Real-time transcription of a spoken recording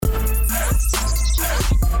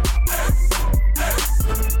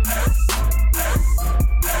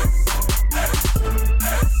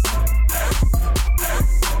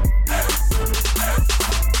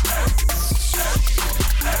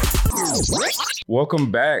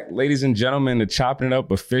Welcome back, ladies and gentlemen, to Chopping It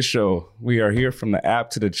Up Official. We are here from the app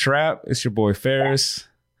to the trap. It's your boy Ferris.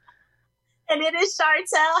 And it is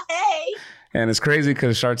Chartel. Hey. And it's crazy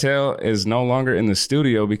because Chartel is no longer in the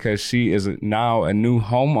studio because she is now a new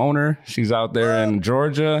homeowner. She's out there in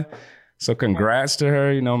Georgia. So congrats to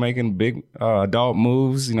her, making big adult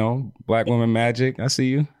moves, Black woman magic. I see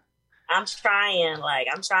you. I'm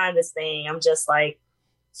trying this thing. I'm just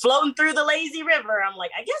floating through the lazy river. I'm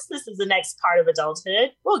I guess this is the next part of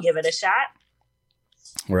adulthood. We'll give it a shot.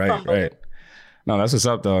 Right. No, that's what's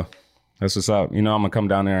up, though. That's what's up. I'm gonna come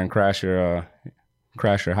down there and crash your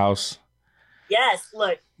house. Yes.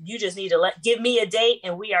 Look, you just need to give me a date,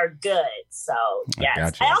 and we are good. So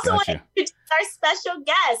yes. I also want to introduce our special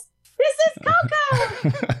guest. This is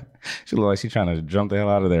Coco. She looks like she's trying to jump the hell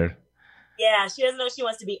out of there. Yeah, she doesn't know if she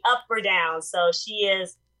wants to be up or down. So she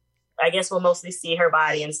is. I guess we'll mostly see her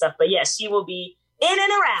body and stuff. But yes, she will be in and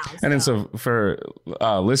around. So. And then so for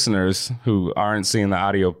listeners who aren't seeing the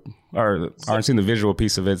audio or aren't seeing the visual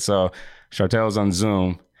piece of it, so Chartel's on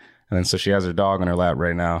Zoom. And then so she has her dog on her lap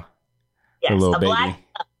right now. Yes, her little baby.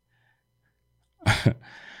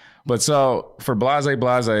 But so for Blase,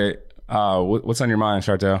 what's on your mind,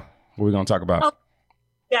 Chartel? What are we going to talk about? Oh,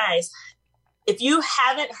 guys, if you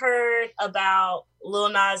haven't heard about Lil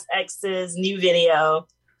Nas X's new video,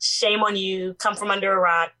 shame on you. Come from under a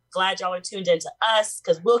rock. Glad y'all are tuned into us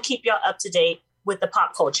because we'll keep y'all up to date with the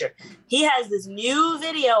pop culture. He has this new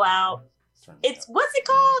video out. What's it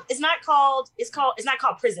called? It's not called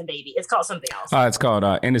Prison Baby. It's called something else. It's called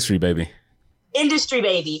Industry Baby. Industry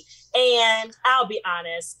Baby. And I'll be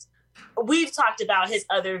honest, we've talked about his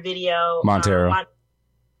other video. Montero.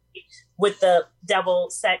 With the devil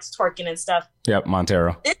sex twerking and stuff. Yep,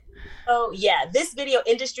 Montero. This video,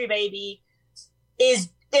 Industry Baby, is,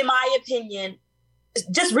 in my opinion,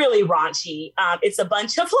 just really raunchy. It's a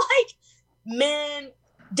bunch of men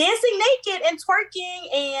dancing naked and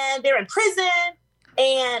twerking, and they're in prison.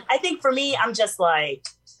 And I think for me, I'm just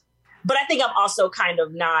but I think I'm also kind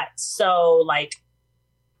of not so I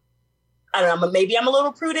don't know, maybe I'm a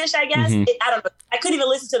little prudish, I guess. Mm-hmm. I don't know. I couldn't even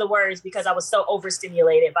listen to the words because I was so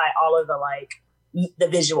overstimulated by all of the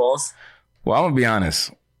visuals. Well, I'm gonna be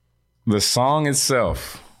honest. The song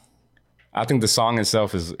itself, I think the song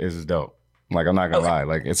itself is dope. I'm not gonna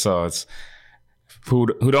lie. It's who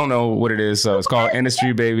don't know what it is. So it's called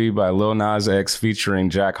Industry Baby by Lil Nas X featuring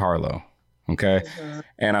Jack Harlow. Okay. Mm-hmm.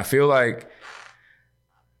 And I feel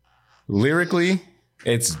lyrically,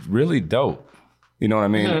 it's really dope. You know what I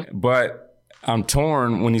mean? Mm-hmm. But I'm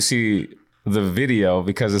torn when you see the video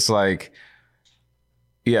because it's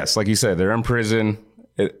yes, like you said, they're in prison.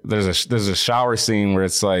 There's a shower scene where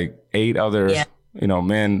it's 8 other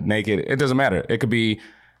men naked. It doesn't matter. It could be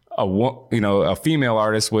a female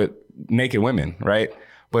artist with naked women, right?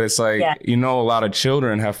 But it's a lot of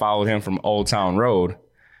children have followed him from Old Town Road,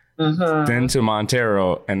 then to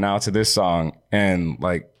Montero, and now to this song, and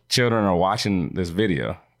children are watching this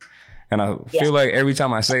video. And I feel every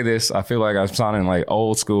time I say this, I feel I'm sounding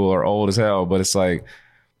old school or old as hell. But it's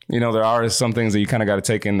there are some things that you kind of got to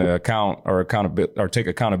take into account or take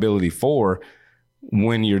accountability for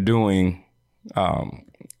when you're doing, when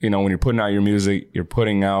you're putting out your music, you're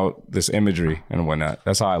putting out this imagery and whatnot.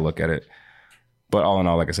 That's how I look at it. But all in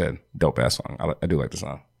all, like I said, dope ass song. I do like the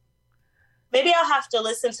song. Maybe I'll have to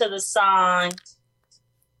listen to the song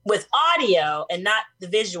with audio and not the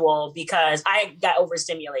visual because I got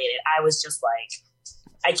overstimulated. I was just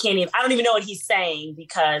I don't even know what he's saying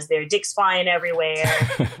because there are dicks flying everywhere.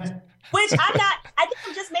 Which I think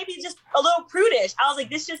I'm just maybe just a little prudish. I was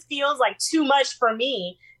this just feels too much for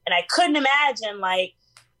me. And I couldn't imagine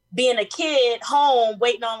being a kid home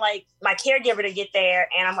waiting on my caregiver to get there.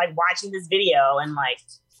 And I'm watching this video and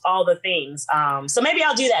all the things. So maybe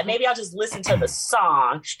I'll do that. Maybe I'll just listen to the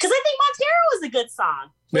song because I think Montero is a good song.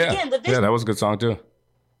 But again, that was a good song too.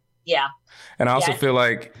 Yeah. And I also feel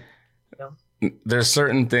there's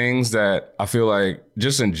certain things that I feel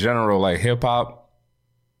just in general, hip hop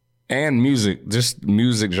and music, just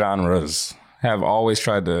music genres have always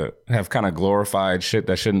tried to have kind of glorified shit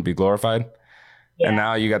that shouldn't be glorified. Yeah. And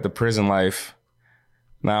now you got the prison life.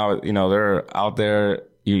 Now, they're out there,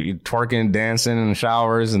 you twerking, dancing in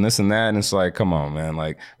showers and this and that. And it's come on,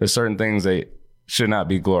 man. There's certain things that should not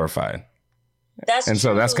be glorified. That's true.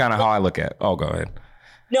 So that's kind of how I look at it. Oh, go ahead.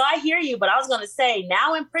 No, I hear you, but I was going to say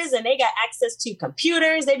now in prison, they got access to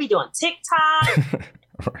computers. They be doing TikTok.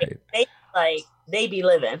 Right. They be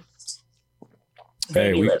living.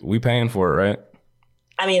 We paying for it, right?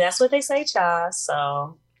 I mean, that's what they say, child.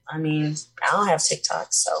 So, I don't have TikTok,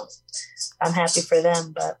 so I'm happy for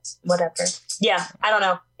them, but whatever. Yeah, I don't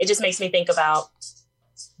know. It just makes me think about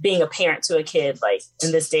being a parent to a kid, like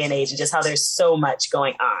in this day and age, and just how there's so much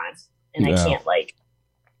going on, and I can't like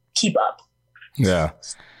keep up. Yeah,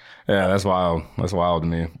 that's wild. That's wild to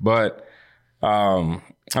me. But I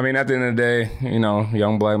mean, at the end of the day, you know,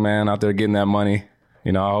 young black man out there getting that money.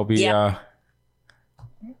 You know, I hope he.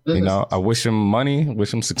 You know, I wish him money,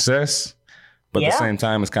 wish him success, but at the same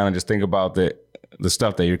time, it's kind of just think about the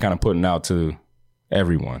stuff that you're kind of putting out to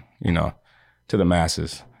everyone. You know, to the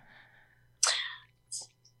masses.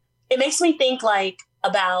 It makes me think like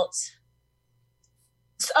about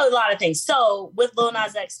a lot of things. So with Lil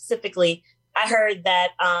Nas X specifically, I heard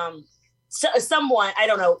that someone, I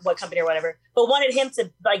don't know what company or whatever, but wanted him to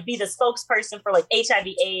like be the spokesperson for like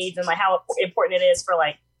HIV/AIDS and like how important it is for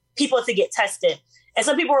like people to get tested. And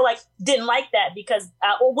some people were like, didn't like that because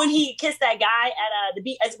when he kissed that guy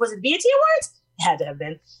at was it BET Awards? It had to have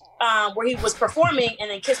been, where he was performing and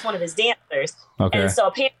then kissed one of his dancers. Okay. And so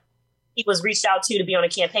apparently he was reached out to be on a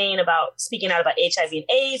campaign about speaking out about HIV and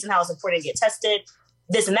AIDS and how it's important to get tested,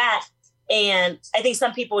 this and that. And I think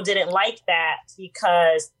some people didn't like that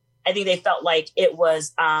because I think they felt like it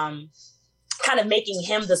was kind of making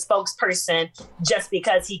him the spokesperson just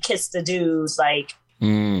because he kissed the dudes, like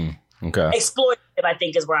exploitative, I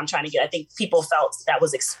think is where I'm trying to get. I think people felt that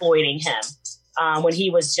was exploiting him when he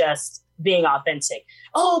was just being authentic.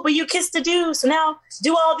 Oh, but you kissed a dude, so now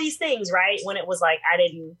do all these things, right? When it was like, I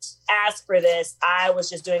didn't ask for this. I was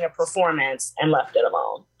just doing a performance and left it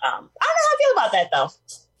alone. I don't know how I feel about that, though.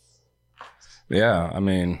 Yeah, I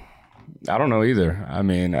mean, I don't know either. I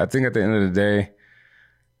mean, I think at the end of the day,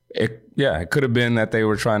 it could have been that they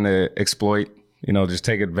were trying to exploit, you know, just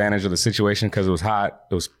take advantage of the situation because it was hot,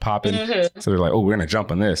 it was popping. So they're like, oh, we're going to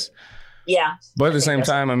jump on this. Yeah. But at the same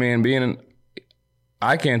time, I mean,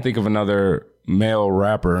 I can't think of another male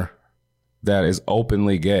rapper that is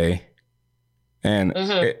openly gay. And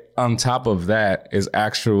on top of that is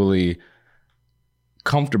actually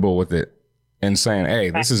comfortable with it and saying,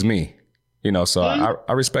 hey, this is me. You know, so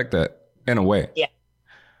I respect that in a way. Yeah.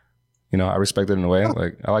 You know, I respect it in a way.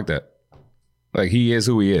 Like, I like that. Like, he is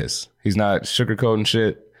who he is. He's not sugarcoating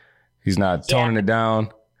shit. He's not toning it down.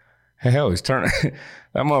 Hell, he's turning.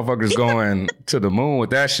 That motherfucker's going to the moon with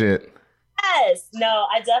that shit. Yes. No,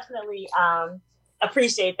 I definitely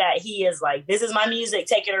appreciate that. He is like, this is my music,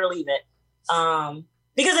 take it or leave it.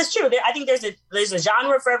 Because it's true. I think there's a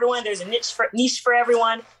genre for everyone. There's a niche for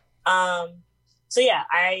everyone. So yeah,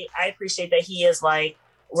 I appreciate that he is like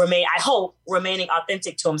remaining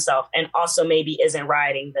authentic to himself, and also maybe isn't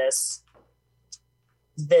riding this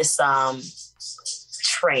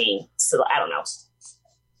train. So I don't know.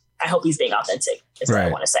 I hope he's being authentic. Is what I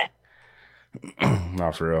want to say.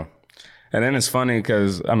 Not for real. And then it's funny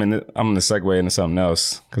because I mean I'm going to segue into something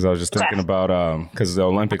else because I was just thinking about because the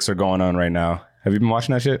Olympics are going on right now. Have you been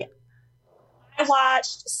watching that shit? I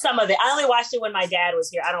watched some of it. I only watched it when my dad was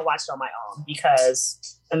here. I don't watch it on my own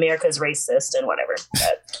because America's racist and whatever.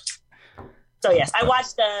 So yes, I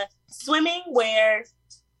watched the swimming where,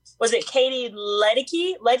 was it Katie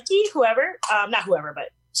Ledecky, whoever? Not whoever, but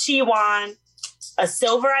she won a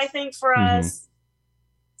silver, I think, for us.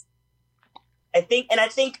 I think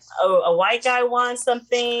a white guy won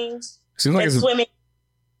something. Seems like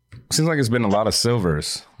it's been a lot of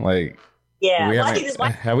silvers. Like,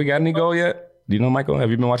 have we got any gold yet? Do you know, Michael? Have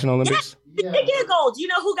you been watching the Olympics? Yeah, they get gold. Do you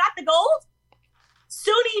know who got the gold?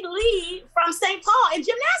 Suni Lee from St. Paul in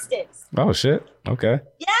gymnastics. Oh shit! Okay.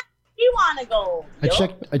 Yeah, he won a gold.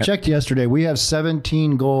 I checked yesterday. We have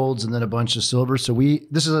 17 golds and then a bunch of silver. So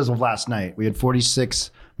this is as of last night. We had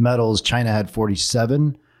 46 medals. China had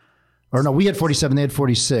 47. Or no, we had 47. They had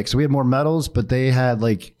 46. So we had more medals, but they had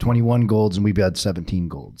like 21 golds and we had 17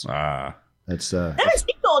 golds. That's 17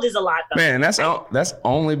 gold is a lot, though. Man, that's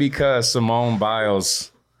only because Simone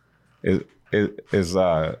Biles is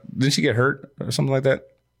didn't she get hurt or something like that?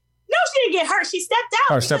 No, she didn't get hurt. She stepped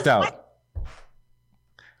out. Or stepped out.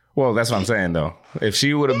 Well, that's what I'm saying though. If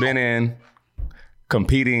she would have been in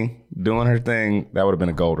competing, doing her thing, that would have been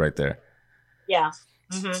a gold right there. Yeah.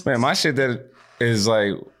 Man, my shit that is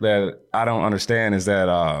like that I don't understand is that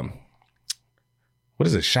what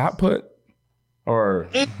is it, shot put? Or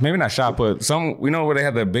maybe not shot put. We know where they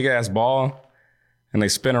have the big ass ball and they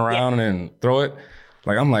spin around and then throw it.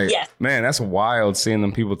 Like, I'm like, man, that's wild seeing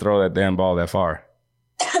them people throw that damn ball that far.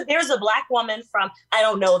 There's a black woman from, I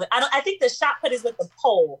don't know. I think the shot put is with the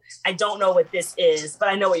pole. I don't know what this is, but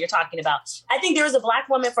I know what you're talking about. I think there was a black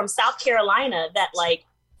woman from South Carolina that like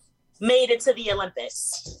made it to the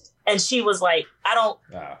Olympics. And she was like, I don't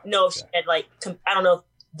know if she had like, I don't know if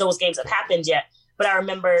those games have happened yet. But I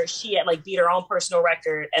remember she had like beat her own personal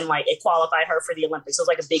record and like it qualified her for the Olympics. It was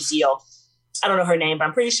like a big deal. I don't know her name, but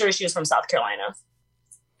I'm pretty sure she was from South Carolina.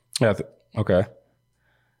 Yeah. Okay.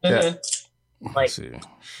 Yeah. Like, Let's see.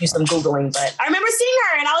 do some Googling, but I remember seeing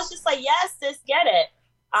her and I was just like, yes, sis, get it.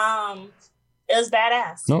 It was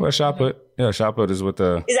badass. No, that's shot put. Yeah, shot put is what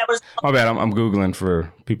the. Is that what it's My bad. I'm Googling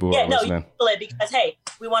for people who are no, listening. you Google it because, hey,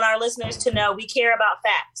 we want our listeners to know we care about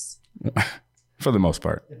facts. For the most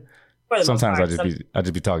part. For the Sometimes most part. I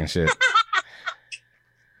just be talking shit.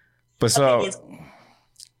 But so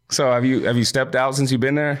have you stepped out since you've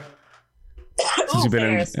been there? Since you've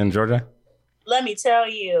been in Georgia? Let me tell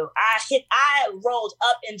you, I rolled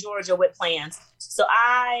up in Georgia with plans. So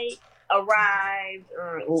I arrived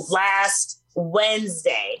last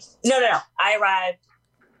Wednesday. No.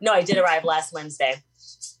 I did arrive last Wednesday.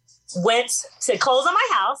 Went to close on my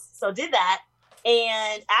house. So did that.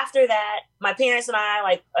 And after that, my parents and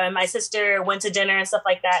I, my sister went to dinner and stuff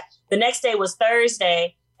like that. The next day was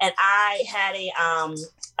Thursday. And I had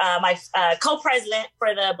my co-president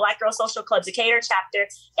for the Black Girl Social Club Decatur chapter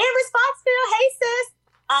in Responsive. Hey,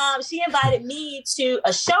 sis. She invited me to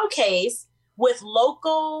a showcase with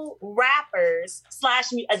local rappers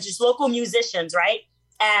 / just local musicians, right?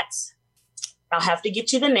 I'll have to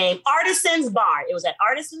get you the name, Artisans Bar. It was at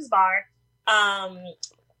Artisans Bar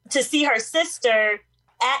to see her sister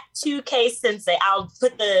at 2K Sensei. I'll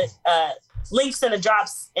put the links and the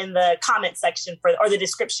drops in the comment section or the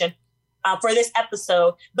description for this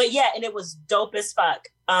episode. But yeah, and it was dope as fuck.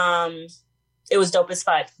 It was dope as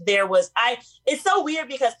fuck. It's so weird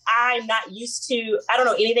because I'm not used to, I don't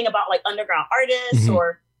know anything about like underground artists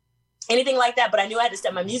or anything like that, but I knew I had to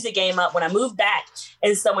step my music game up when I moved back.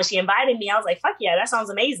 And so when she invited me, I was like, fuck yeah, that sounds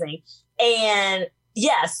amazing. And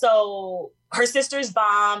yeah, so her sister's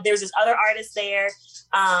bomb. There's this other artist there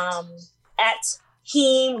at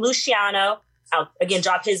Heem Luciano. I'll again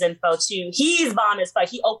drop his info too. He's bomb as fuck.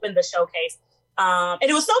 He opened the showcase. And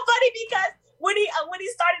it was so funny because when he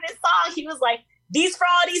started his song, he was like, "These for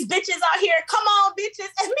all these bitches out here, come on,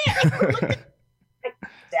 bitches." And man, we looked at like,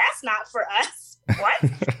 that's not for us. What?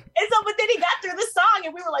 And so, but then he got through the song,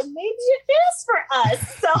 and we were like, maybe it is for us.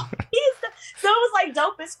 So so it was like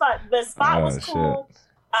dope as fuck. The spot was cool. Shit.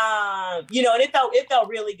 And it felt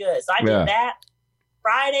really good. So I did that.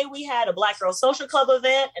 Friday we had a Black Girl Social Club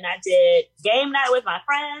event, and I did game night with my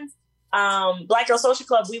friends. Black Girl Social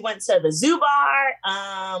Club, we went to the Zoo Bar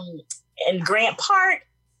in Grant Park.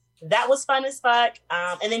 That was fun as fuck.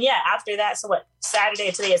 And then after that, so what? Saturday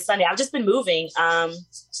and today is Sunday. I've just been moving,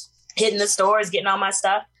 hitting the stores, getting all my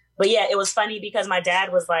stuff. But yeah, it was funny because my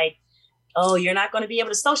dad was like, "Oh, you're not going to be able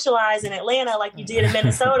to socialize in Atlanta like you did in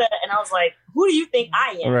Minnesota." And I was like, "Who do you think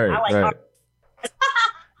I am?" Right.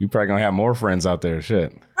 You probably gonna have more friends out there,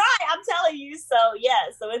 shit. Right, I'm telling you. So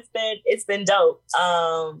it's been dope.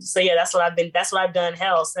 That's what I've done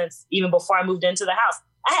since even before I moved into the house.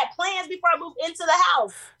 I had plans before I moved into the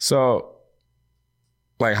house. So,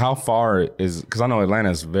 like, how far is? Because I know Atlanta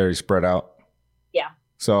is very spread out. Yeah.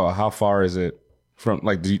 So how far is it from?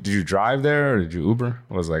 Like, did you drive there or did you Uber?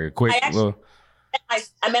 It was like a quick little. I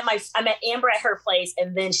met Amber at her place,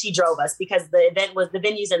 and then she drove us because the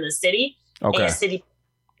venue's in the city. Okay. And city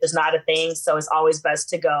is not a thing, so it's always best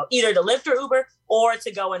to go either to Lyft or Uber or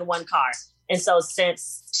to go in one car. And so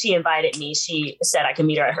since she invited me, she said I could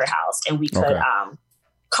meet her at her house and we could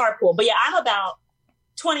carpool. But yeah, I'm about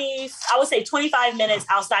 25 minutes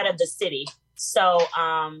outside of the city. So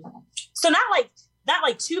so not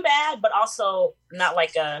like too bad, but also not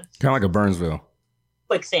like a kind of like a Burnsville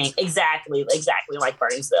quick thing. Exactly like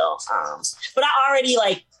Burnsville. But I already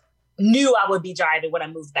knew I would be driving when I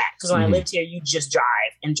moved back. Because when I lived here, you just drive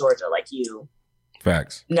in Georgia,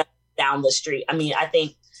 Facts. Down the street. I mean, I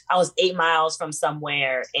think I was 8 miles from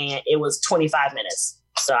somewhere and it was 25 minutes.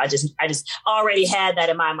 So I just already had that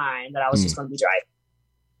in my mind that I was just going to be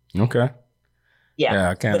driving. Okay. Yeah.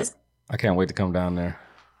 I can't wait to come down there.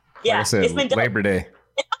 Yeah. Like I said, it's been Labor Day.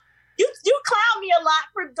 You clown me a lot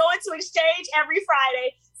for going to Exchange every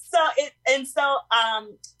Friday. So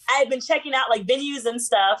I had been checking out venues and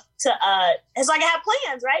stuff and so I have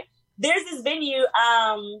plans, right? There's this venue,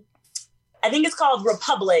 I think it's called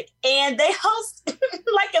Republic, and they host a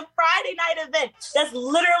Friday night event that's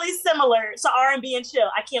literally similar to R&B and chill.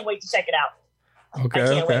 I can't wait to check it out. Okay. I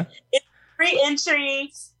can't wait. It's free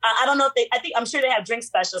entry. I don't know I'm sure they have drink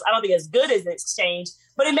specials. I don't think it's as good as Exchange,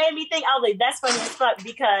 but it made me think, I was like, that's funny as fuck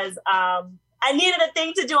because I needed a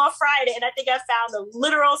thing to do on Friday, and I think I found a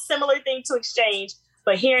literal similar thing to Exchange,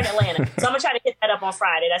 but here in Atlanta. So I'm going to try to hit that up on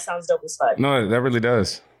Friday. That sounds dope as fuck. No, that really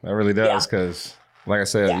does. That really does, because, like I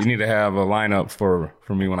said, you need to have a lineup for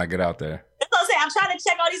me when I get out there. That's what I'm saying. I'm trying to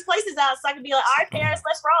check all these places out so I can be like, all right, Paris,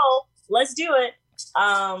 let's roll. Let's do it.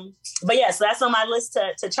 But yeah, so that's on my list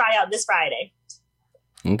to try out this Friday.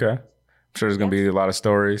 Okay. sure there's gonna be a lot of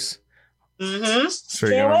stories. Mm-hmm.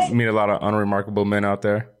 Sure, you're gonna meet a lot of unremarkable men out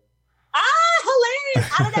there.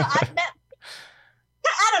 Hilarious! I don't know.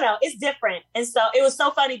 I don't know. It's different, and so it was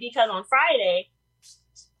so funny because on Friday,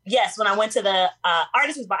 yes, when I went to the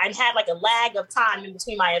artisans bar, I had like a lag of time in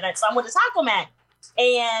between my events, so I went to Taco Mac,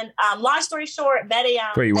 and long story short, met a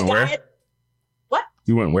Wait, you went where? What?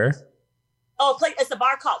 You went where? Oh, it's a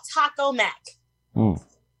bar called Taco Mac. Mm.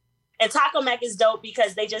 And Taco Mac is dope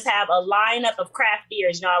because they just have a lineup of craft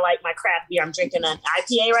beers. You know, I like my craft beer. I'm drinking an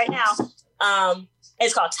IPA right now.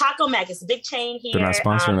 It's called Taco Mac. It's a big chain here. They're not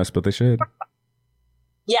sponsoring us, but they should.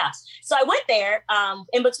 Yeah. So I went there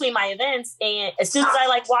in between my events. And as soon as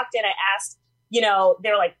I walked in, I asked, you know,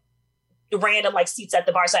 there were like random seats at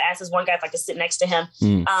the bar. So I asked this one guy if I could sit next to him,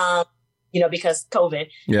 you know, because COVID.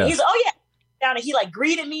 Yeah. He's like, oh, yeah. Down and he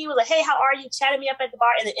greeted me. He was like, hey, how are you? Chatted me up at the bar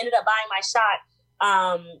and then ended up buying my shot.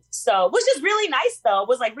 So which is really nice though. It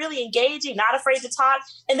was really engaging, not afraid to talk.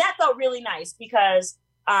 And that felt really nice because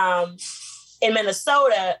in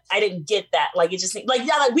Minnesota, I didn't get that. It just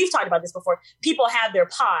we've talked about this before. People have their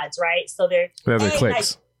pods, right? So they're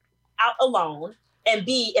cliques out alone. And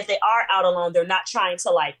B, if they are out alone, they're not trying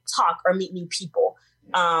to talk or meet new people.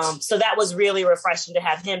 So that was really refreshing to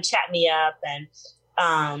have him chat me up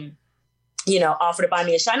and you know, offer to buy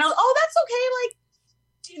me a shot. And I was, oh, that's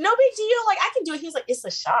okay. No big deal. I can do it. He was like, it's a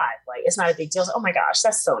shot. It's not a big deal. I was like, oh my gosh,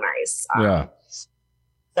 that's so nice. Yeah.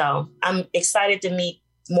 So I'm excited to meet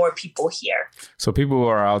more people here. So people who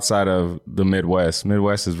are outside of the Midwest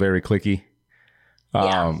is very cliquey.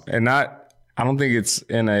 And I don't think it's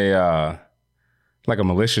in a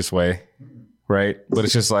malicious way, right? But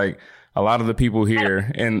it's just a lot of the people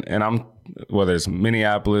here and I'm, whether it's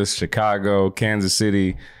Minneapolis, Chicago, Kansas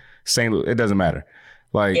City, St. Louis, it doesn't matter.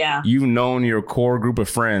 You've known your core group of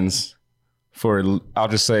friends for, I'll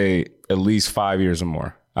just say, at least 5 years or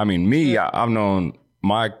more. I mean, me, I've known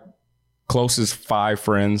my closest 5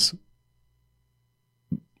 friends.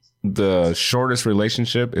 The shortest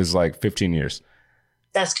relationship is 15 years.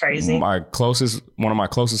 That's crazy. One of my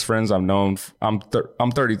closest friends I've known, I'm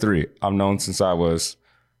 33. I've known since I was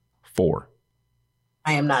 4.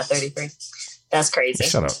 I am not 33. That's crazy.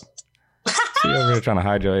 Shut up. You're over here trying to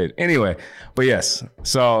hide your age. Anyway, but yes,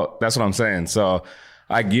 so that's what I'm saying. So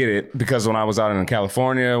I get it because when I was out in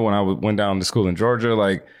California, when I went down to school in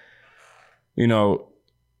Georgia, you know,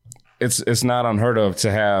 it's not unheard of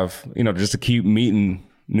to have, you know, just to keep meeting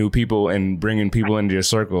new people and bringing people into your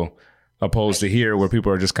circle, opposed to here where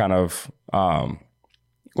people are just kind of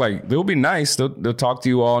they'll be nice, they'll talk to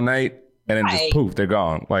you all night and then just poof, they're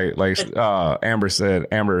gone. Amber said,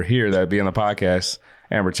 Amber here that'd be on the podcast.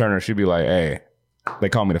 Amber Turner, she'd be like, hey, they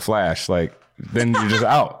call me the Flash. Then you're just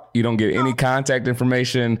out. You don't get any contact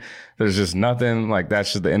information. There's just nothing.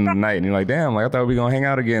 That's just the end of the night. And you're like, damn, I thought we were going to hang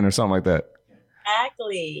out again or something like that.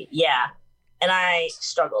 Exactly. Yeah. And I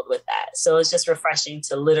struggled with that. So it's just refreshing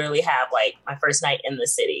to literally have my first night in the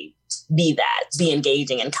city be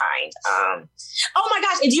engaging and kind. Oh my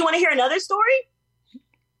gosh. And do you want to hear another story?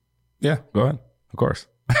 Yeah, go ahead. Of course.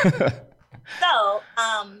 So,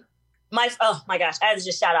 oh my gosh, I had to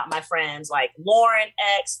just shout out my friends Lauren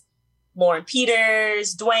X, Lauren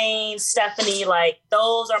Peters, Dwayne, Stephanie.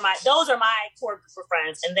 Those are my core group of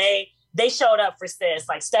friends, and they showed up for sis.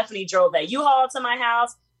 Stephanie drove that U-Haul to my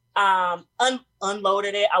house,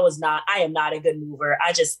 unloaded it. I am not a good mover.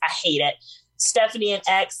 I hate it. Stephanie and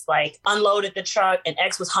X unloaded the truck, and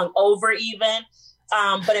X was hung over even.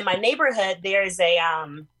 But in my neighborhood, there's a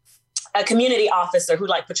community officer who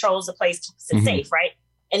patrols the place, keeps it safe, right?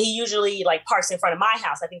 And he usually parks in front of my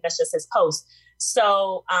house. I think that's just his post.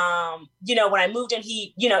 So, you know, when I moved in,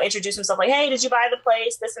 he, you know, introduced himself hey, did you buy the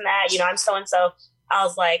place? This and that, you know, I'm so-and-so. I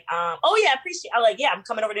was like, oh yeah, appreciate. Yeah, I'm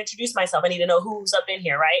coming over to introduce myself. I need to know who's up in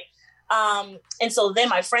here. Right. And so then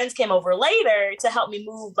my friends came over later to help me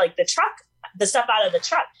move the stuff out of the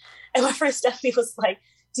truck. And my friend Stephanie was like,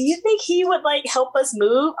 do you think he would help us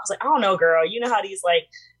move? I was like, I don't know, girl. You know how these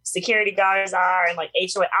security guards are and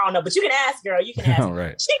HOA. I don't know, but you can ask, girl. You can ask. Oh,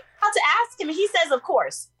 right. She had to ask him, and he says, of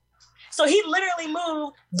course. So he literally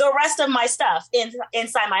moved the rest of my stuff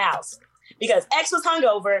inside my house because X was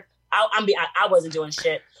hungover. I wasn't doing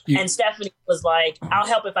shit, and Stephanie was like, "I'll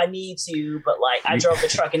help if I need to," but I drove the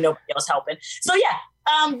truck and nobody else helping. So yeah,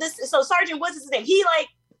 so Sergeant Woods is his name. He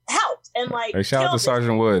helped and Hey, shout out to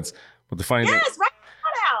Sergeant Woods. But the funny thing, right, shout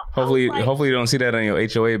out. Hopefully you don't see that on your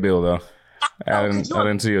HOA bill though. Add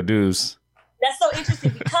into your dues. That's so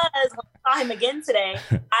interesting because when I saw him again today,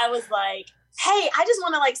 I was like, hey, I just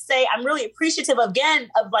want to like say I'm really appreciative again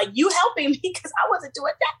of like you helping me because I wasn't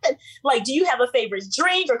doing nothing. Like, do you have a favorite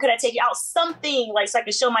drink or could I take you out something like so I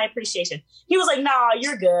can show my appreciation? He was like, nah,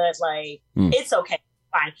 you're good. Like, it's okay.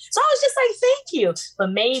 Fine. So I was just like, thank you.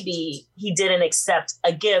 But maybe he didn't accept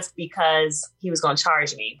a gift because he was going to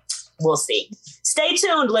charge me. We'll see. Stay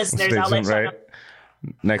tuned, listeners. I'll let you know.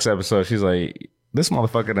 Next episode, she's like, this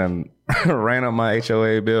motherfucker done ran up my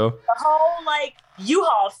HOA bill. The whole like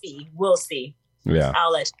U-Haul fee. We'll see. Yeah.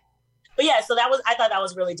 I'll let you. But yeah, so I thought that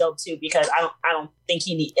was really dope too, because I don't think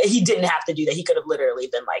he didn't have to do that. He could have literally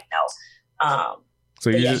been like, no. So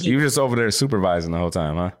you were just over there supervising the whole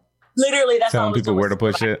time, huh? Literally, that's telling people where to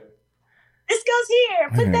put shit. This goes here.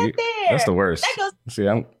 Put that there. That's the worst. That goes. See,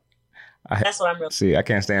 that's what I'm really. See, I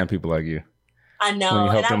can't stand people like you. I know. When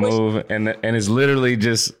you help them move, and it's literally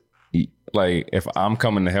just like if I'm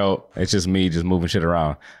coming to help, it's just me just moving shit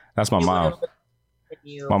around. That's my mom.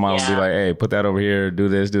 My mom would be like, "Hey, put that over here. Do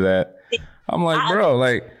this, do that." I'm like, bro,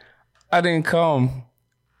 like I didn't come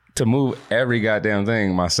to move every goddamn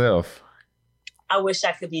thing myself. I wish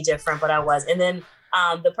I could be different, but I was. And then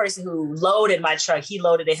the person who loaded my truck, he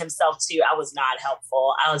loaded it himself too. I was not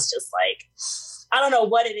helpful. I was just like, I don't know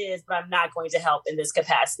what it is, but I'm not going to help in this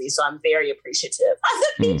capacity. So I'm very appreciative of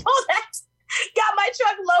the people that got my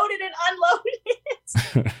truck loaded and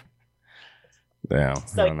unloaded. Damn.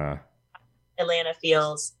 So, I don't know. Atlanta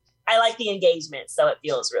feels, I like the engagement, so it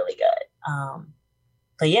feels really good.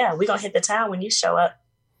 But yeah, we're going to hit the town when you show up.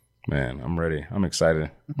 Man, I'm ready. I'm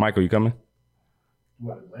excited. Michael, you coming?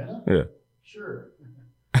 What, Atlanta? Yeah. Sure.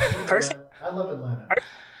 Perfect. I love Atlanta.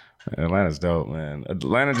 Atlanta's dope, man.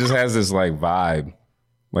 Atlanta just has this like vibe,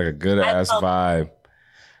 like a good ass vibe.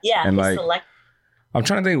 Yeah. And like, I'm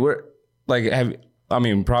trying to think where, like,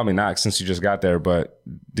 probably not since you just got there, but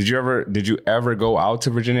did you ever go out to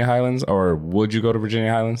Virginia Highlands, or would you go to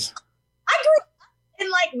Virginia Highlands? I grew up in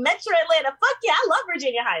like Metro Atlanta. Fuck yeah. I love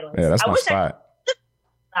Virginia Highlands. Yeah, that's my spot.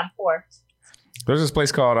 I'm poor. There's this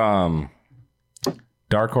place called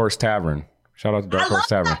Dark Horse Tavern. Shout out to Dark Horse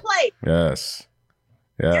Tavern. That place.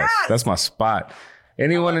 Yes, that's my spot.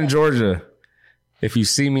 Anyone in Georgia, if you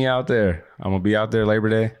see me out there, I'm gonna be out there Labor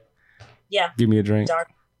Day. Yeah. Give me a drink.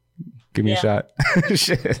 Give me a shot.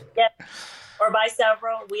 Shit. Yeah. Or buy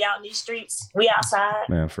several. We out in these streets. We outside.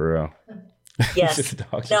 Man, for real. Yes.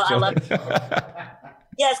 No, I love it.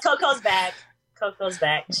 Yes, Coco's back.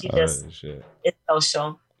 She just it's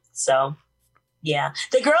social. So yeah.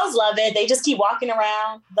 The girls love it. They just keep walking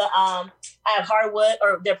around. I have hardwood,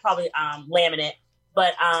 or they're probably laminate,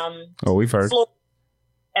 but we've heard floor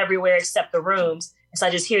everywhere except the rooms. So I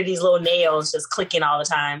just hear these little nails just clicking all the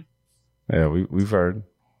time. Yeah, we've heard.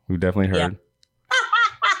 We've definitely heard.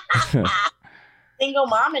 Yeah. Single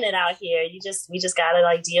momming it out here. We just gotta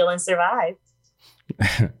like deal and survive.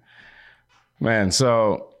 Man,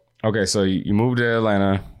 so okay, so you moved to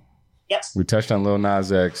Atlanta. Yep. We touched on Lil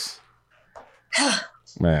Nas X.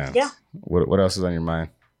 Man. Yeah. What else is on your mind?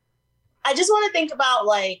 I just want to think about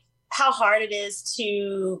like how hard it is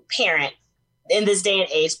to parent in this day and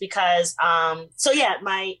age, because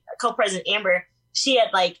my co-president Amber, she had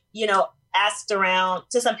like, asked around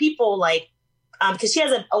to some people like, because she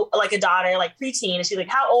has a daughter, like preteen, and she's like,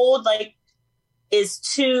 how old like is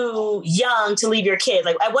too young to leave your kids?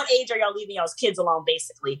 Like, at what age are y'all leaving y'all's kids alone,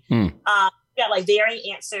 basically? Got like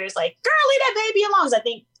varying answers, like, girl, leave that baby alone. I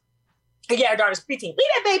think, our daughter's preteen. Leave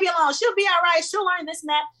that baby alone. She'll be all right. She'll learn this and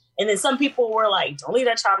that. And then some people were like, don't leave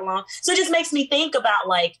that child alone. So it just makes me think about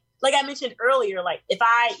like I mentioned earlier, like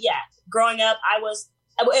growing up, I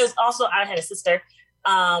had a sister.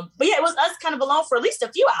 But yeah, it was us kind of alone for at least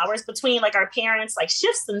a few hours between like our parents, like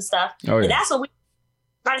shifts and stuff. Oh, yeah. And that's what we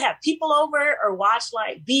try to have people over or watch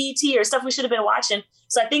like BET or stuff we should have been watching.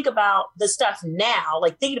 So I think about the stuff now,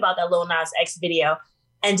 like thinking about that Lil Nas X video.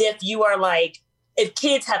 And if you are like, if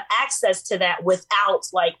kids have access to that without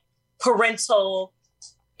like parental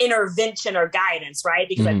intervention or guidance, right?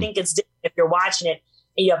 Because I think it's different if you're watching it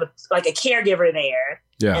and you have a caregiver there,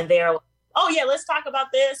 and they're like, oh yeah, let's talk about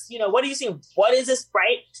this. What do you see? What is this,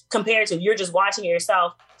 right? Compared to you're just watching it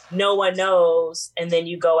yourself, no one knows, and then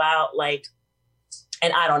you go out like,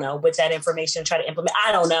 and I don't know, with that information, try to implement.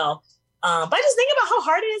 I don't know, but I just think about how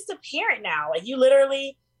hard it is to parent now. Like you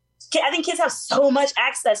literally, I think kids have so much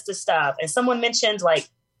access to stuff, and someone mentioned like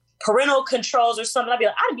parental controls or something. I'd be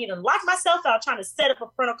like, I'd be even lock myself out trying to set up a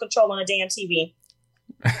parental control on a damn TV.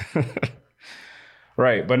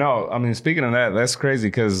 Right. But no, I mean, speaking of that, that's crazy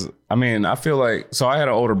because, I mean, I feel like, so I had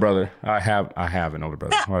an older brother. I have an older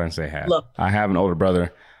brother. Why didn't I say have? Look. I have an older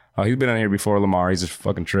brother. He's been on here before, Lamar. He's a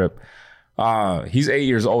fucking trip. He's 8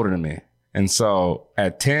 years older than me. And so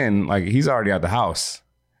at 10, like, he's already out the house.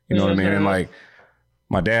 You know what I mean? And like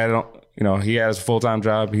my dad, you know, he has a full-time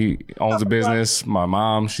job. He owns a business. My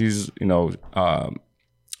mom, she's, you know,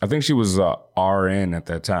 I think she was RN at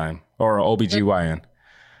that time or OBGYN.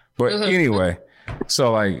 But anyway,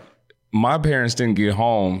 so like my parents didn't get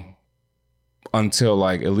home until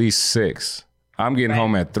like at least 6. I'm getting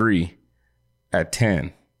home at 3, at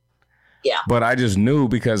 10. Yeah. But I just knew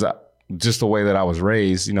because just the way that I was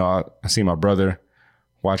raised, you know, I see my brother,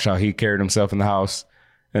 watch how he carried himself in the house.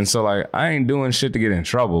 And so like, I ain't doing shit to get in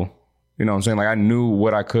trouble. You know what I'm saying? Like I knew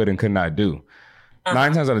what I could and could not do.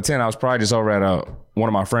 9 times out of 10, I was probably just over at one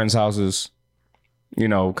of my friends' houses, you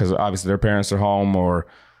know, because obviously their parents are home or,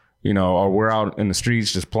 you know, or we're out in the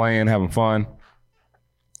streets just playing, having fun.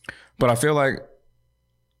 But I feel like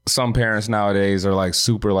some parents nowadays are like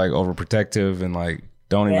super like overprotective and like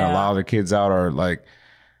don't even allow their kids out or like,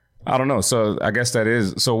 I don't know. So I guess that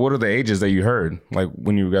is. So what are the ages that you heard like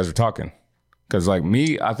when you guys were talking? Because like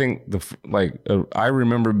me, I think I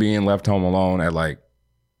remember being left home alone at like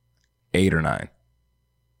 8 or 9.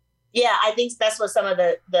 Yeah, I think that's what some of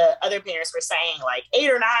the other parents were saying. Like 8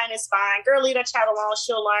 or 9 is fine. Girl, leave that child alone.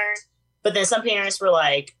 She'll learn. But then some parents were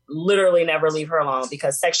like, literally never leave her alone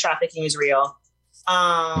because sex trafficking is real.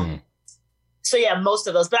 So yeah, most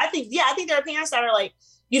of those. But I think there are parents that are like,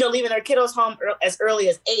 you know, leaving their kiddos home as early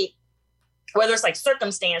as 8, whether it's like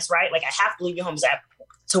circumstance, right? Like I have to leave you home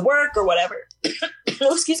to work or whatever.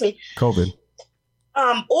 Oh, excuse me. COVID.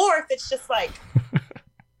 Or if it's just like,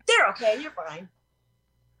 they're okay, you're fine.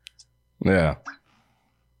 Yeah.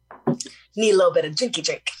 Need a little bit of drinky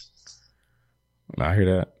drink. I hear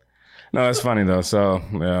that. No, that's funny though. So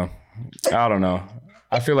yeah, I don't know.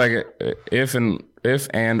 I feel like if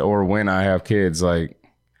and or when I have kids, like,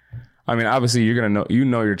 I mean, obviously you're gonna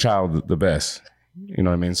know your child the best. You know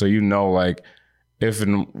what I mean? So you know, like, if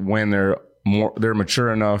and when they're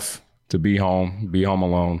mature enough to be home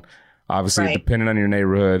alone. Obviously, depending on your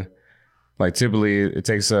neighborhood, like typically it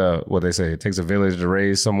takes it takes a village to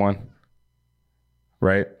raise someone.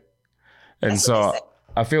 Right. And so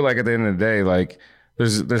I feel like at the end of the day, like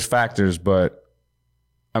there's factors, but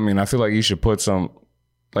I mean, I feel like you should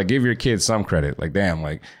give your kids some credit. Like, damn,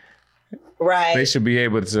 like they should be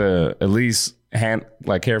able to at least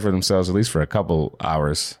care for themselves, at least for a couple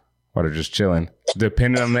hours while they're just chilling,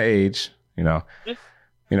 depending on the age, you know.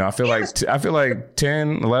 You know, I feel like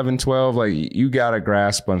 10, 11, 12, like you got a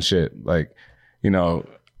grasp on shit. Like, you know,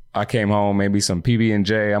 I came home, maybe some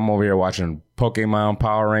PB&J. I'm over here watching Pokemon,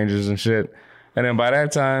 Power Rangers and shit. And then by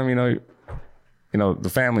that time, you know, the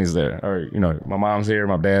family's there. Or, you know, my mom's here,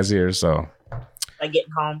 my dad's here. So like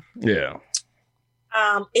getting home. Yeah.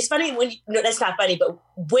 It's funny that's not funny, but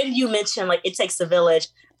when you mention like it takes a village,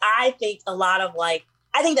 I think a lot of I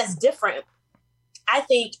think that's different. I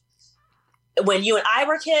think when you and I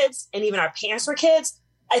were kids and even our parents were kids,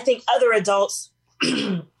 I think other adults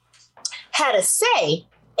had a say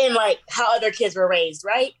in like how other kids were raised,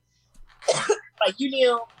 right? Like you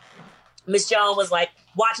knew Miss Joan was like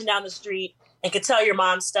watching down the street and could tell your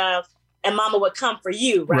mom stuff and mama would come for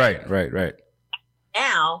you, right? Right.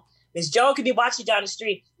 Now, Miss Joan could be watching down the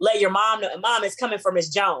street, let your mom know, and mom is coming for Miss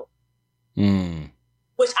Joan.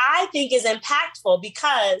 Which I think is impactful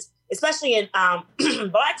because, especially in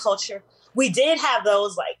Black culture, we did have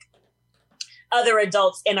those like other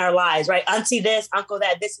adults in our lives, right? Auntie this, uncle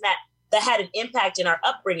that, this and that had an impact in our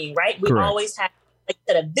upbringing, right? We always had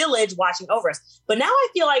a village watching over us. But now I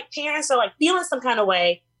feel like parents are like feeling some kind of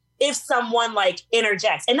way if someone like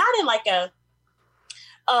interjects, and not in like a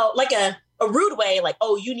rude way, like,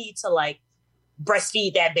 oh, you need to like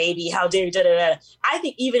breastfeed that baby. How dare you? Da, da, da. I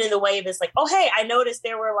think even in the way of this, like, oh, hey, I noticed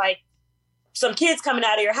there were like some kids coming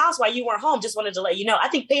out of your house while you weren't home. Just wanted to let you know. I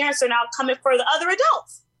think parents are now coming for the other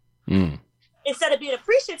adults instead of being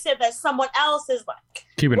appreciative that someone else is like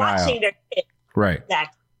keep an watching eye out. Their kids. Right.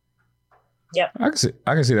 Exactly. Yep. I can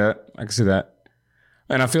see that.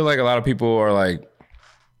 And I feel like a lot of people are like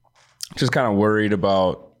just kind of worried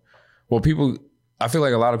about I feel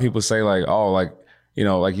like a lot of people say like, oh, like, you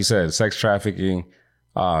know, like you said, sex trafficking,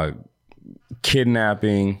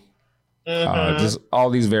 kidnapping, just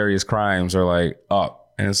all these various crimes are like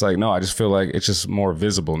up. And it's like, no, I just feel like it's just more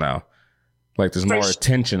visible now. Like there's more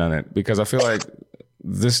attention on it because I feel like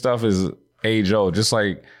this stuff is age old, just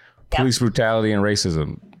like police brutality and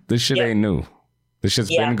racism. This shit ain't new. This shit's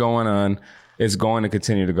been going on. It's going to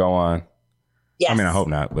continue to go on. Yes. I mean, I hope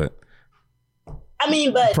not, but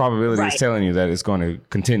probability is telling you that it's going to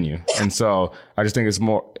continue. And so I just think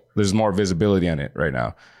there's more visibility on it right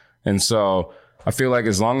now. And so I feel like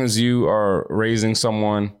as long as you are raising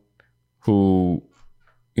someone who,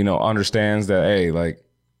 you know, understands that, hey, like,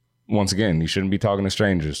 once again, you shouldn't be talking to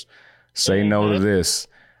strangers. Say no to this.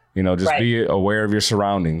 You know, just Right. be aware of your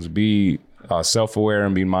surroundings. Be self-aware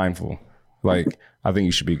and be mindful. Like, I think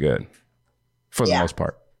you should be good for the most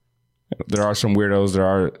part. There are some weirdos. There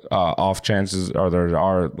are off chances, or there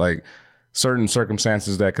are like certain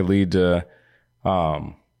circumstances that could lead to,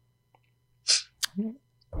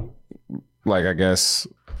 like, I guess,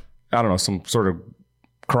 I don't know, some sort of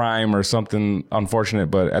crime or something unfortunate.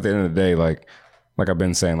 But at the end of the day, like I've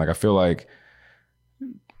been saying, like, I feel like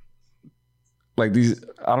these,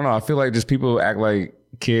 I don't know, I feel like just people act like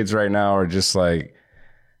kids right now are just like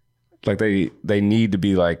they need to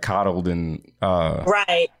be like coddled and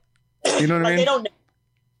right. You know what I mean? They don't know.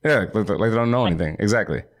 Yeah, like they don't know anything.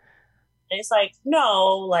 Exactly. And it's like,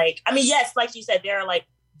 no, like, I mean, yes, like you said, there are like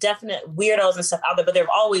definite weirdos and stuff out there, but there have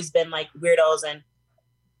always been like weirdos and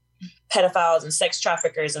pedophiles and sex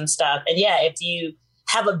traffickers and stuff. And yeah, if you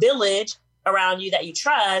have a village around you that you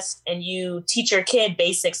trust and you teach your kid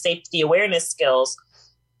basic safety awareness skills,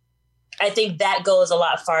 I think that goes a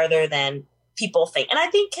lot farther than people think. And I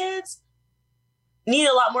think kids need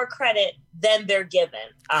a lot more credit than they're given.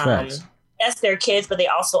 Yes, they're kids, but they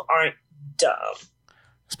also aren't dumb.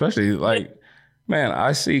 Especially like, man,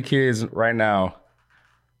 I see kids right now,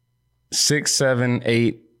 6, 7,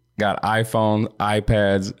 8, got iPhones,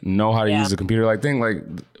 iPads, know how to use the computer. Like, think like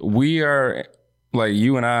we are, like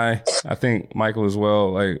you and I think Michael as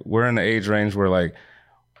well, like we're in the age range where like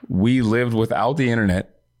we lived without the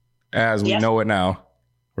internet as we know it now,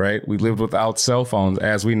 right? We lived without cell phones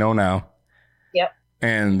as we know now. Yep.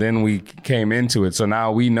 And then we came into it. So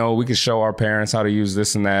now we know we can show our parents how to use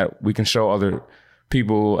this and that. We can show other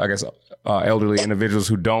people, I guess, elderly individuals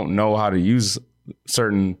who don't know how to use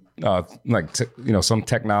certain, some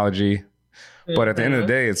technology. But at the end of the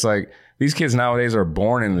day, it's like these kids nowadays are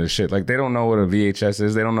born into this shit. Like, they don't know what a VHS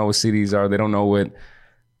is. They don't know what CDs are. They don't know what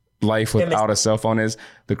life without a cell phone is.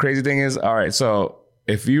 The crazy thing is, all right, so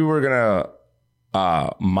if you were going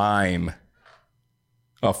to mime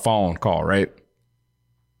a phone call, right?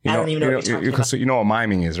 I don't even know what you're talking about. So you know what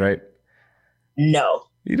miming is, right? No.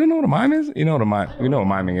 You don't know what a mime is? You know what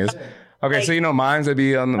miming is. Okay, like, so you know mimes that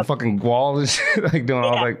be on the fucking wall and shit, like doing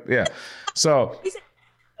all like, So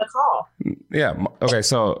a call. Yeah. Okay,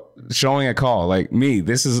 so showing a call, like me,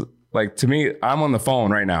 this is like, to me, I'm on the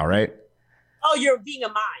phone right now, right? Oh, you're being a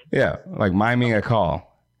mime. Yeah, like miming a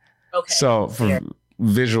call. Okay. So for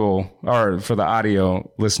visual, or for the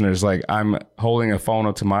audio listeners, like I'm holding a phone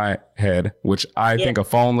up to my head, which I think a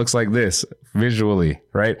phone looks like this visually,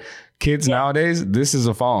 right? Kids nowadays, this is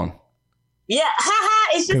a phone. Yeah,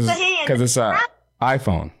 it's just a hand. Because it's an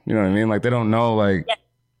iPhone. You know what I mean? Like, they don't know, like,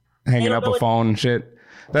 hanging up a phone and shit.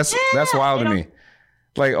 That's wild to me.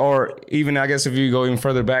 Like, or even, I guess if you go even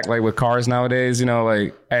further back, like with cars nowadays, you know,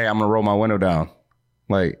 like, hey, I'm gonna roll my window down.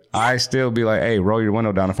 Like, I still be like, hey, roll your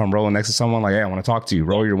window down. If I'm rolling next to someone, like, hey, I want to talk to you.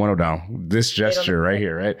 Roll your window down. This gesture right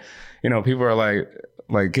here, right? You know, people are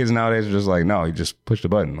like kids nowadays are just like, no, you just push the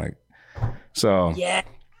button. Like, so. Yeah.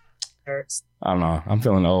 Hurts. I don't know. I'm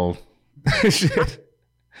feeling old. Shit.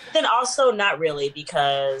 Then also not really,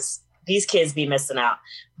 because these kids be missing out.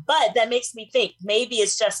 But that makes me think maybe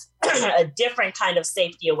it's just a different kind of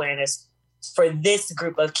safety awareness for this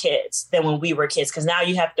group of kids than when we were kids. Because now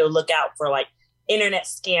you have to look out for like internet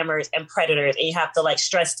scammers and predators, and you have to like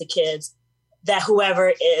stress to kids that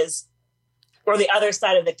whoever is or the other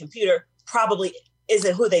side of the computer probably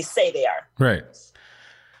isn't who they say they are. Right.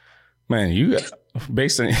 Man, you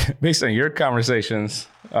based on your conversations,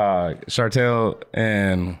 Chartel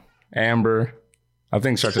and Amber, I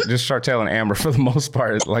think just Chartel and Amber for the most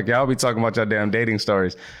part, like y'all be talking about y'all damn dating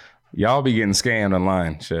stories. Y'all be getting scammed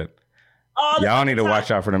online, shit. Y'all need to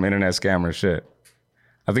watch out for them internet scammers, shit.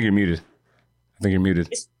 I think you're muted.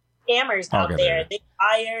 It's scammers out there. They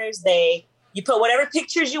buyers. You put whatever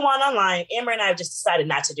pictures you want online. Amber and I have just decided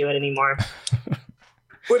not to do it anymore.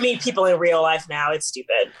 We're meeting people in real life now. It's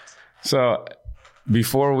stupid. So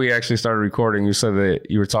before we actually started recording, you said that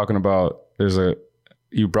you were talking about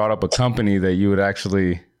you brought up a company that you would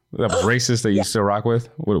actually, a racist that you still rock with.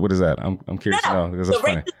 What is that? I'm curious to know, because that's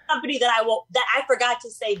funny. Racist company that I forgot to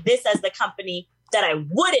say this as the company that I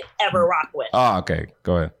wouldn't ever rock with. Oh, okay.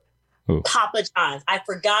 Go ahead. Who? Papa John's. I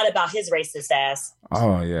forgot about his racist ass.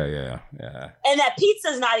 Oh, yeah. And that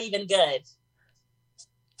pizza's not even good.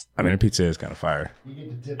 I mean, the pizza is kind of fire.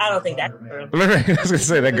 I don't think that's true. I was gonna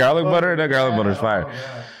say that garlic butter is fire.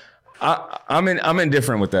 I'm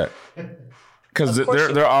indifferent with that, because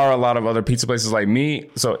there are a lot of other pizza places like me.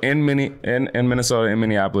 So in Minnesota, in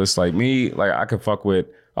Minneapolis, like me, like I could fuck with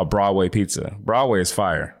a Broadway pizza. Broadway is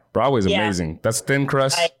fire. Broadway is amazing. That's thin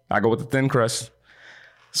crust. I go with the thin crust.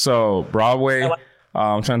 So Broadway.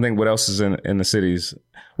 I'm trying to think what else is in the cities.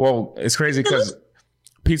 Well, it's crazy because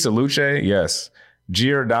Pizza Luce, yes.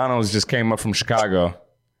 Giordano's just came up from Chicago.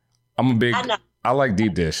 I like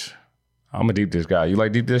deep dish. I'm a deep dish guy. You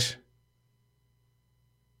like deep dish?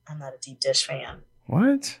 I'm not a deep dish fan.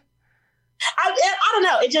 What? I don't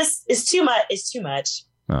know. It's too much. It's too much.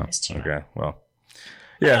 Oh, it's too okay. much. Well,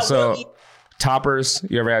 yeah. So toppers.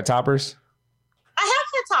 You ever had toppers? I have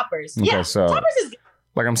had toppers. Okay, yeah. so Toppers is good.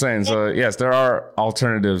 like I'm saying, so yes, there are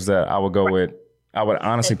alternatives that I would go with. I would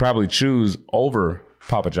honestly probably choose over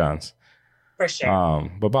Papa John's. For sure.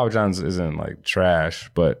 But Papa John's isn't like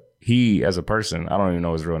trash, but he as a person, I don't even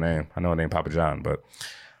know his real name. I know his name Papa John, but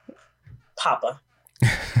Papa.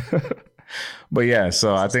 But yeah,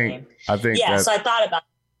 so I think yeah, so I thought about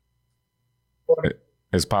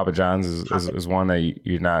is Papa John's is one that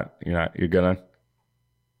you're good on.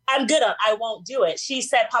 I'm good on. I won't do it. She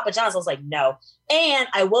said Papa John's. I was like, no. And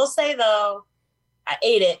I will say though, I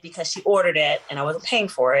ate it because she ordered it and I wasn't paying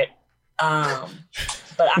for it.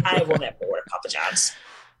 But I will never order Papa John's.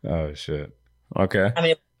 Oh shit. Okay. I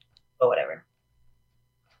mean, but whatever.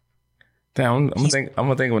 Damn, I'm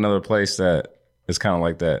gonna think of another place that is kind of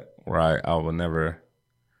like that where I will never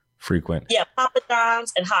frequent. Yeah, Papa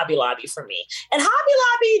John's and Hobby Lobby for me. And Hobby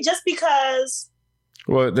Lobby just because.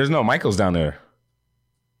 Well, there's no Michael's down there.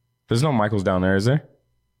 There's no Michael's down there, is there?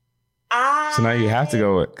 So now you have to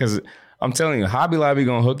go because I'm telling you, Hobby Lobby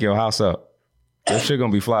gonna hook your house up. Your shit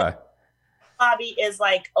gonna be fly. Hobby is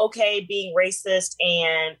like okay being racist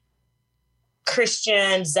and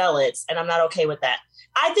Christian zealots, and I'm not okay with that.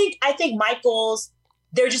 I think Michael's,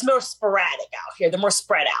 they're just more sporadic out here. They're more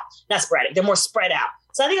spread out. Not sporadic. They're more spread out.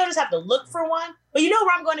 So I think I'll just have to look for one. But you know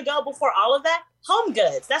where I'm going to go before all of that? Home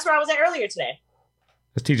Goods. That's where I was at earlier today.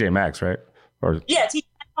 It's TJ Maxx, right? Or yeah, TJ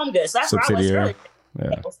Home Goods. So that's where I was earlier.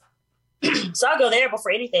 Yeah. So I'll go there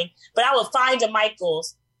before anything. But I will find a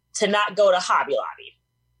Michael's to not go to Hobby Lobby.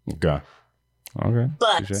 Okay.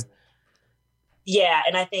 But yeah,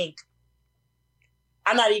 and I think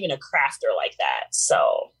I'm not even a crafter like that.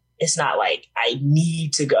 So it's not like I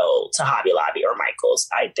need to go to Hobby Lobby or Michael's.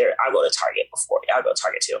 I'll go to Target before. I'll go to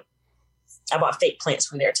Target too. I bought fake plants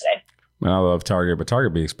from there today. Man, I love Target, but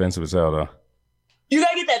Target be expensive as hell though. You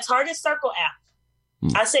gotta get that Target Circle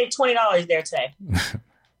app. I saved $20 there today.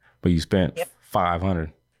 But you spent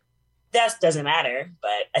 $500. That doesn't matter,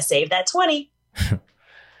 but I saved that 20.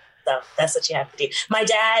 So that's what you have to do. My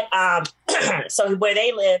dad, so where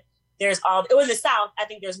they live, it was the South. I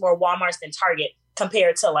think there's more Walmarts than Target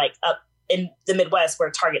compared to like up in the Midwest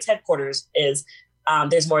where Target's headquarters is.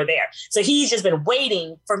 There's more there. So he's just been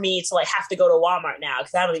waiting for me to like have to go to Walmart now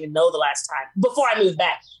because I don't even know the last time before I moved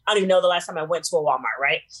back. I don't even know the last time I went to a Walmart.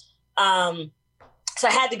 Right. So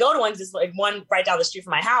I had to go to one, just like one right down the street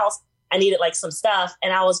from my house. I needed like some stuff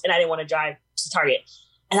and I didn't want to drive to Target.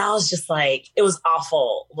 And I was just like, it was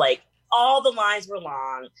awful. Like all the lines were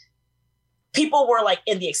long. People were like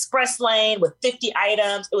in the express lane with 50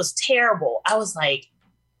 items. It was terrible. I was like,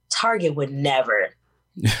 Target would never.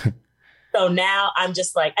 So now I'm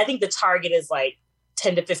just like, I think the Target is like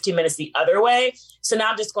 10 to 15 minutes the other way. So now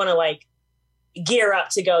I'm just going to like gear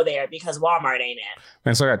up to go there because Walmart ain't it.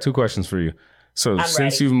 Man, so I got two questions for you. So I'm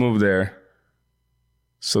since ready. you've moved there,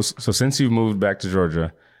 so since you've moved back to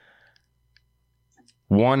Georgia,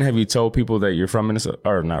 one, have you told people that you're from Minnesota,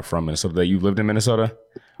 or not from Minnesota, that you lived in Minnesota?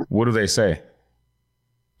 What do they say?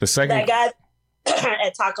 The second, that guy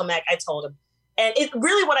at Taco Mac, I told him. And it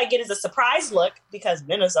really what I get is a surprise look because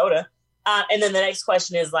Minnesota. And then the next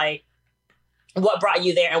question is like, what brought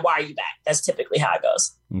you there and why are you back? That's typically how it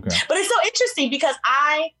goes. Okay. But it's so interesting because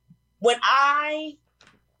when I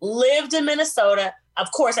lived in Minnesota,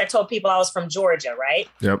 of course, I told people I was from Georgia, right?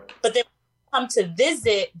 Yep. But then when I come to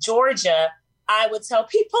visit Georgia, I would tell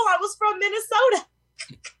people I was from Minnesota.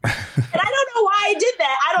 And I don't know why I did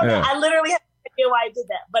that. I don't know. I literally have no idea why I did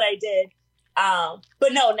that, but I did.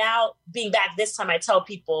 But no, now being back this time, I tell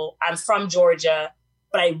people I'm from Georgia,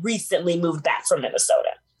 but I recently moved back from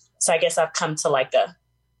Minnesota. So I guess I've come to like a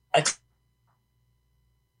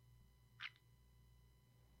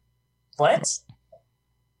what?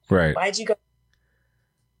 Right. Why'd you go?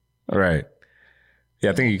 Right.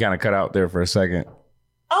 Yeah, I think you kind of cut out there for a second.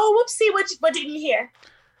 Oh, whoopsie. What didn't you hear?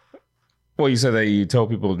 Well, you said that you told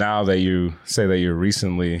people now that you say that you're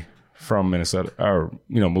recently from Minnesota or,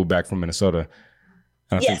 moved back from Minnesota.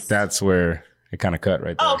 And I think that's where it kind of cut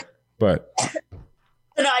right there. Oh, okay. But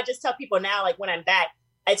no, I just tell people now, like when I'm back,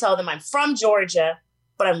 I tell them I'm from Georgia,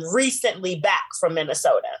 but I'm recently back from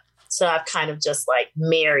Minnesota. So I've kind of just like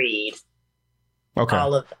married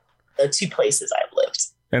all of the two places I've lived.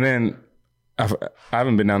 And then I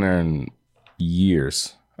haven't been down there in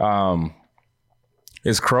years.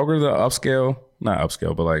 Is Kroger the not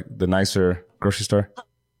upscale, but like the nicer grocery store?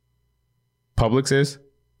 Publix is?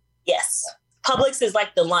 Yes. Publix is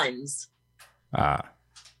like the Lunds.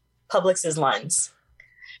 Publix is Lunds.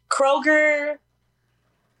 Kroger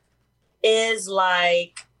is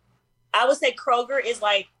like, I would say Kroger is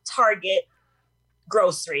like Target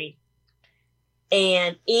grocery.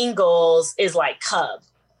 And Ingles is like Cub.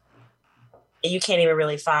 And you can't even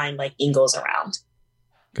really find like Ingles around.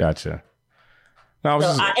 Gotcha. No,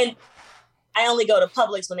 I only go to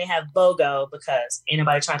Publix when they have BOGO because ain't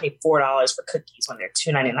nobody trying to pay $4 for cookies when they're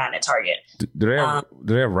 $2.99 at Target. Do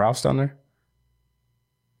they have Ralph's down there?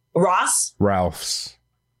 Ross? Ralph's.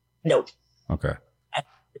 Nope. Okay.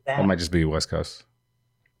 That might just be West Coast.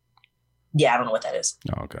 Yeah, I don't know what that is.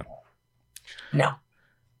 Oh, okay. No.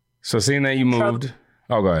 So seeing that you moved.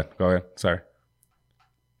 Oh, go ahead. Sorry.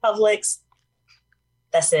 Publix.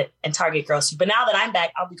 That's it. And Target grocery. But now that I'm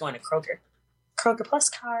back, I'll be going to Kroger. Kroger Plus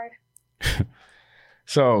card.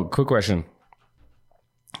 So, quick question.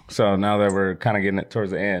 So now that we're kind of getting it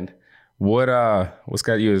towards the end, what's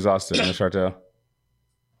got you exhausted, Ms. Chartel?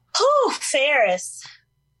 Oh, Ferris.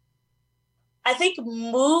 I think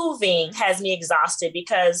moving has me exhausted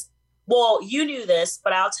because, well, you knew this,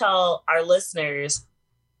 but I'll tell our listeners.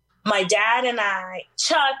 My dad and I,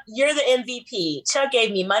 Chuck, you're the MVP. Chuck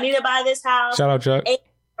gave me money to buy this house. Shout out, Chuck. And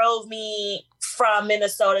drove me from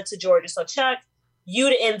Minnesota to Georgia. So, Chuck, you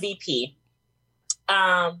the MVP.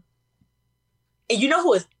 And you know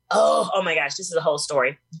who is, oh my gosh, this is a whole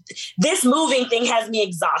story. This moving thing has me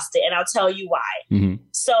exhausted, and I'll tell you why. Mm-hmm.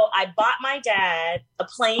 So I bought my dad a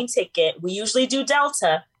plane ticket. We usually do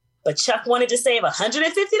Delta, but Chuck wanted to save $150.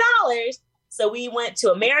 So we went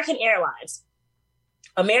to American Airlines.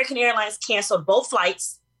 American Airlines canceled both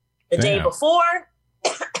flights the day before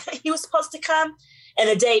he was supposed to come and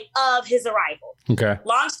the day of his arrival. Okay.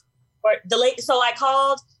 So I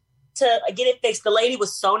called to get it fixed. The lady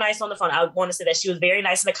was so nice on the phone. I want to say that she was very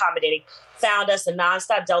nice and accommodating. Found us a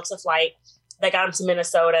nonstop Delta flight that got him to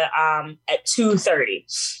Minnesota at 2:30.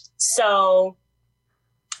 So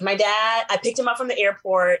my dad, I picked him up from the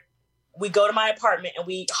airport. We go to my apartment and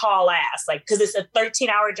we haul ass, like, because it's a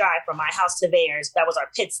 13-hour drive from my house to theirs. That was our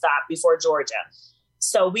pit stop before Georgia.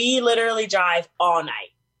 So we literally drive all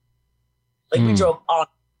night. Like we drove all.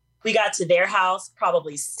 We got to their house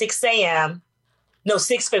probably 6 a.m. No,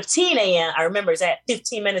 6:15 a.m. I remember it's at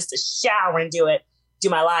 15 minutes to shower and do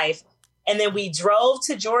my life. And then we drove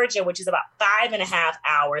to Georgia, which is about 5.5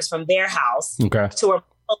 hours from their house to where my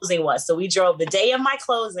closing was. So we drove the day of my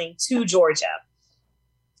closing to Georgia.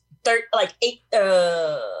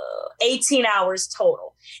 18 hours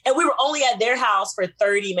total. And we were only at their house for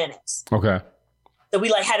 30 minutes. Okay. So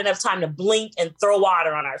we had enough time to blink and throw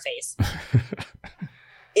water on our face.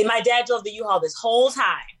 And my dad drove the U-Haul this whole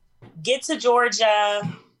time. Get to Georgia,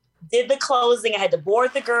 did the closing. I had to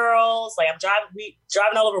board the girls. Like, I'm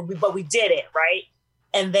driving all over, but we did it, right?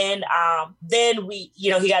 And then we,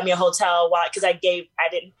 he got me a hotel because I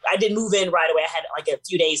didn't move in right away. I had like a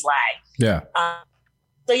few days lag. Yeah.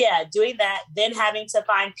 So yeah, doing that, then having to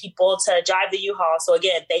find people to drive the U-Haul. So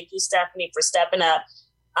again, thank you, Stephanie, for stepping up.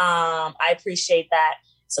 I appreciate that.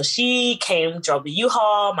 So she drove the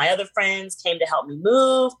U-Haul. My other friends came to help me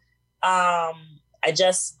move. I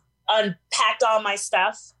just unpacked all my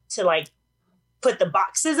stuff to put the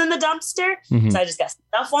boxes in the dumpster. Mm-hmm. So I just got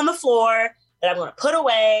stuff on the floor that I'm going to put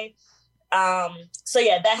away. So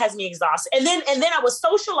yeah, that has me exhausted. And then I was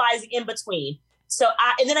socializing in between. So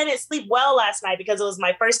I didn't sleep well last night because it was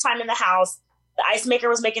my first time in the house. The ice maker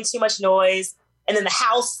was making too much noise, and then the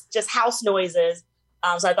house noises.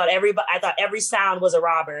 So I thought every sound was a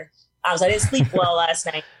robber. So I didn't sleep well last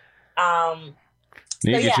night.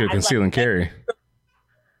 You get you a conceal and carry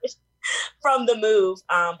from the move.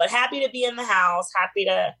 But happy to be in the house. Happy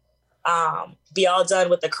to be all done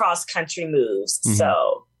with the cross country moves. Mm-hmm.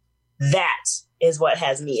 So that is what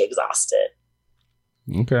has me exhausted.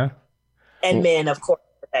 Okay. And men, of course,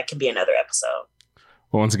 that can be another episode.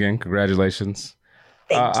 Well, once again, congratulations.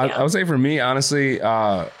 Thank you. I would say for me, honestly,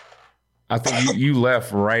 I think you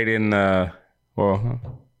left right in I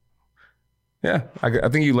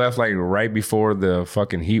think you left right before the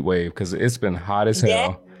fucking heat wave because it's been hot as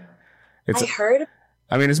hell. I heard.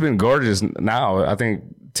 I mean, it's been gorgeous now. I think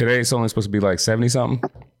today it's only supposed to be 70 something.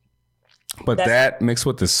 But that mixed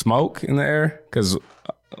with the smoke in the air, because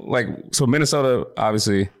so Minnesota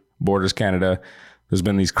obviously borders Canada. There's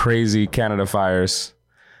been these crazy Canada fires.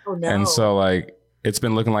 Oh no. And so it's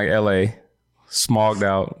been looking like LA, smogged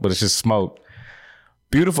out, but it's just smoke.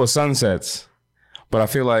 Beautiful sunsets. But I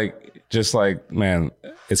feel man,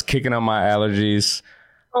 it's kicking up my allergies.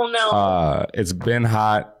 Oh no. It's been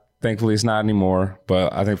hot. Thankfully it's not anymore.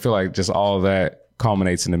 But I feel just all of that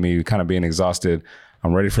culminates into me kind of being exhausted.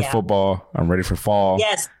 I'm ready for football. I'm ready for fall.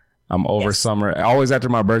 Yes. I'm over summer. Always after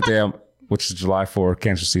my birthday, which is July 4th,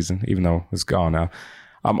 cancer season, even though it's gone now.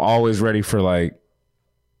 I'm always ready for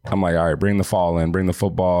I'm like, all right, bring the fall in, bring the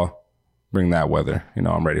football, bring that weather. You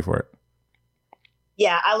know, I'm ready for it.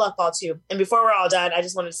 Yeah, I love fall too. And before we're all done, I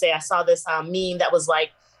just wanted to say I saw this meme that was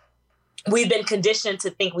like, we've been conditioned to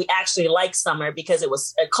think we actually like summer because it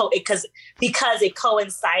was because it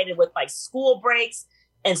coincided with like school breaks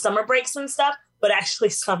and summer breaks and stuff. But actually,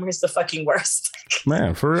 summer is the fucking worst.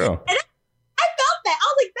 Man, for real. And I felt that. I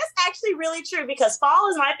was like, that's actually really true because fall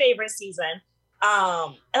is my favorite season.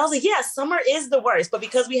 And I was like, yeah, summer is the worst. But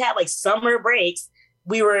because we had like summer breaks,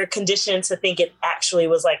 we were conditioned to think it actually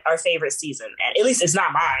was like our favorite season. And at least it's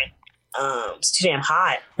not mine. It's too damn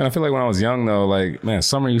hot. And I feel like when I was young, though, like, man,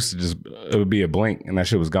 summer used to it would be a blink and that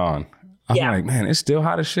shit was gone. I'm like, man, it's still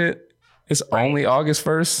hot as shit. It's only August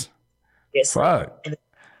 1st. Yes. Fuck. And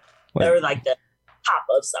they were like the top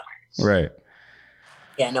of summer. Right.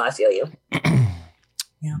 Yeah, no, I feel you.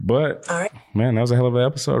 Yeah. But, all right, man, that was a hell of an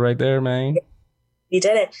episode right there, man. You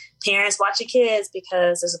did it. Parents, watch your kids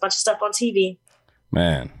because there's a bunch of stuff on TV.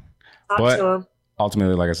 Man. Talk to them.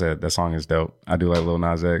 Ultimately, like I said, that song is dope. I do like Lil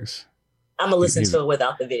Nas X. I'm gonna listen to it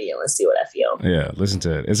without the video and see what I feel. Yeah, listen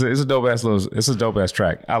to it. It's a dope ass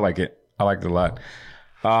track. I like it. I like it a lot.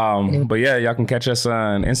 But yeah, y'all can catch us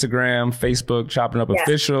on Instagram, Facebook, Chopping Up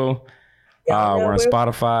Official. We're on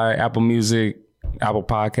Spotify, Apple Music, Apple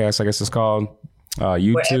Podcasts, I guess it's called,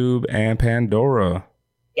 YouTube, and Pandora.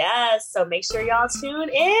 Yes, so make sure y'all tune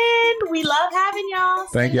in. We love having y'all.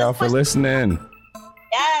 Thank y'all for listening.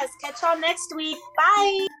 Yes, catch y'all next week.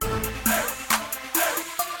 Bye.